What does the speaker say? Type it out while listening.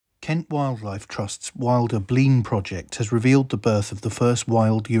Kent Wildlife Trust's Wilder Blean project has revealed the birth of the first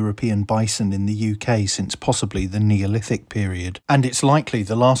wild European bison in the UK since possibly the Neolithic period. And it's likely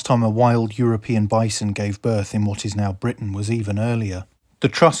the last time a wild European bison gave birth in what is now Britain was even earlier. The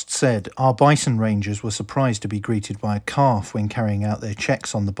Trust said, "Our bison rangers were surprised to be greeted by a calf when carrying out their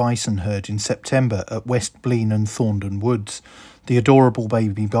checks on the bison herd in September at West Blean and Thorndon Woods. The adorable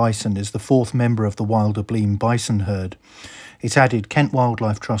baby bison is the fourth member of the Wilder Blean bison herd." It added, Kent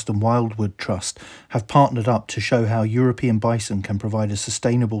Wildlife Trust and Wildwood Trust have partnered up to show how European bison can provide a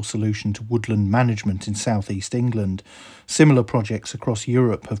sustainable solution to woodland management in southeast England. Similar projects across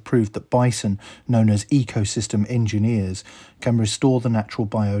Europe have proved that bison, known as ecosystem engineers, can restore the natural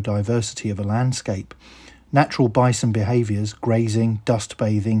biodiversity of a landscape. Natural bison behaviours, grazing, dust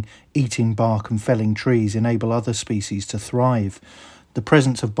bathing, eating bark and felling trees, enable other species to thrive. The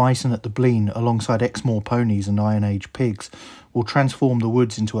presence of bison at the Blean, alongside Exmoor ponies and Iron Age pigs, will transform the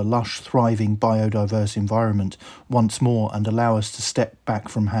woods into a lush, thriving, biodiverse environment once more and allow us to step back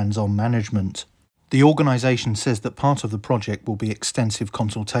from hands-on management. The organisation says that part of the project will be extensive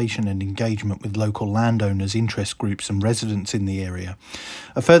consultation and engagement with local landowners, interest groups and residents in the area.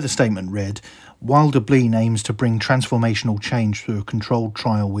 A further statement read, "Wilder Blean aims to bring transformational change through a controlled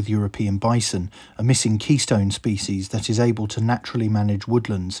trial with European bison, a missing keystone species that is able to naturally manage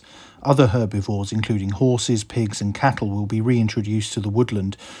woodlands. Other herbivores, including horses, pigs and cattle, will be reintroduced to the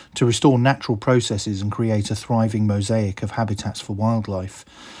woodland to restore natural processes and create a thriving mosaic of habitats for wildlife.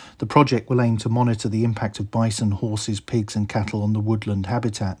 The project will aim to monitor the impact of bison, horses, pigs and cattle on the woodland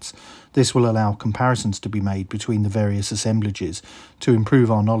habitats. This will allow comparisons to be made between the various assemblages to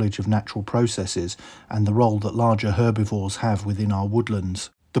improve our knowledge of natural processes and the role that larger herbivores have within our woodlands."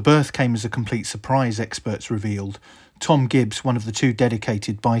 The birth came as a complete surprise, experts revealed. Tom Gibbs, one of the two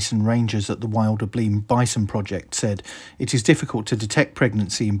dedicated bison rangers at the Wilder Blean Bison Project, said, "It is difficult to detect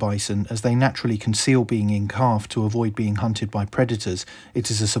pregnancy in bison as they naturally conceal being in calf to avoid being hunted by predators. It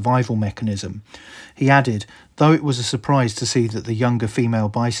is a survival mechanism." He added, "Though it was a surprise to see that the younger female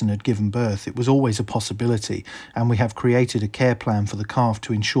bison had given birth, it was always a possibility, and we have created a care plan for the calf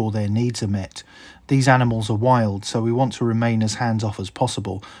to ensure their needs are met. These animals are wild, so we want to remain as hands-off as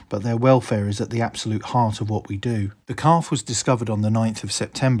possible, but their welfare is at the absolute heart of what we do." The calf was discovered on the 9th of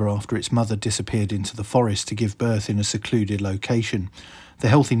September after its mother disappeared into the forest to give birth in a secluded location. The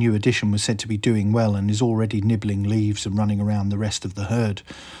healthy new addition was said to be doing well and is already nibbling leaves and running around the rest of the herd.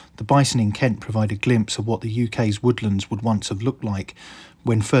 The bison in Kent provide a glimpse of what the UK's woodlands would once have looked like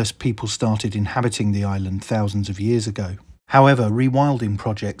when first people started inhabiting the island thousands of years ago. However, rewilding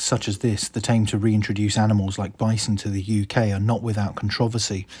projects such as this that aim to reintroduce animals like bison to the UK are not without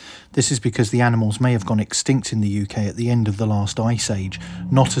controversy. This is because the animals may have gone extinct in the UK at the end of the last ice age,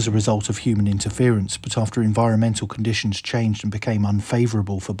 not as a result of human interference, but after environmental conditions changed and became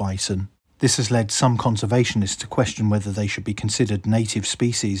unfavourable for bison. This has led some conservationists to question whether they should be considered native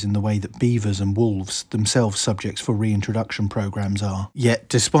species in the way that beavers and wolves, themselves subjects for reintroduction programs, are. Yet,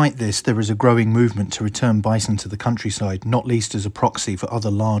 despite this, there is a growing movement to return bison to the countryside, not least as a proxy for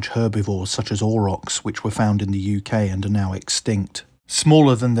other large herbivores such as aurochs, which were found in the UK and are now extinct.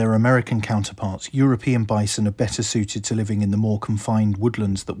 Smaller than their American counterparts, European bison are better suited to living in the more confined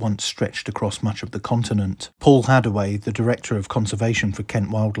woodlands that once stretched across much of the continent. Paul Hadaway, the Director of Conservation for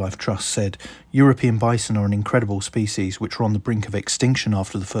Kent Wildlife Trust, said, "European bison are an incredible species which were on the brink of extinction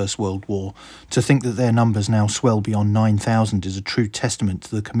after the First World War. To think that their numbers now swell beyond 9,000 is a true testament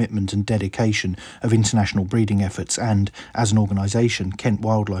to the commitment and dedication of international breeding efforts and, as an organisation, Kent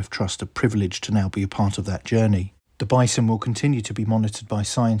Wildlife Trust are privileged to now be a part of that journey." The bison will continue to be monitored by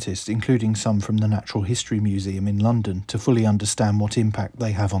scientists, including some from the Natural History Museum in London, to fully understand what impact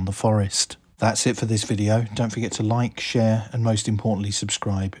they have on the forest. That's it for this video. Don't forget to like, share and most importantly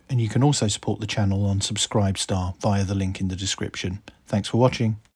subscribe. And you can also support the channel on Subscribestar via the link in the description. Thanks for watching.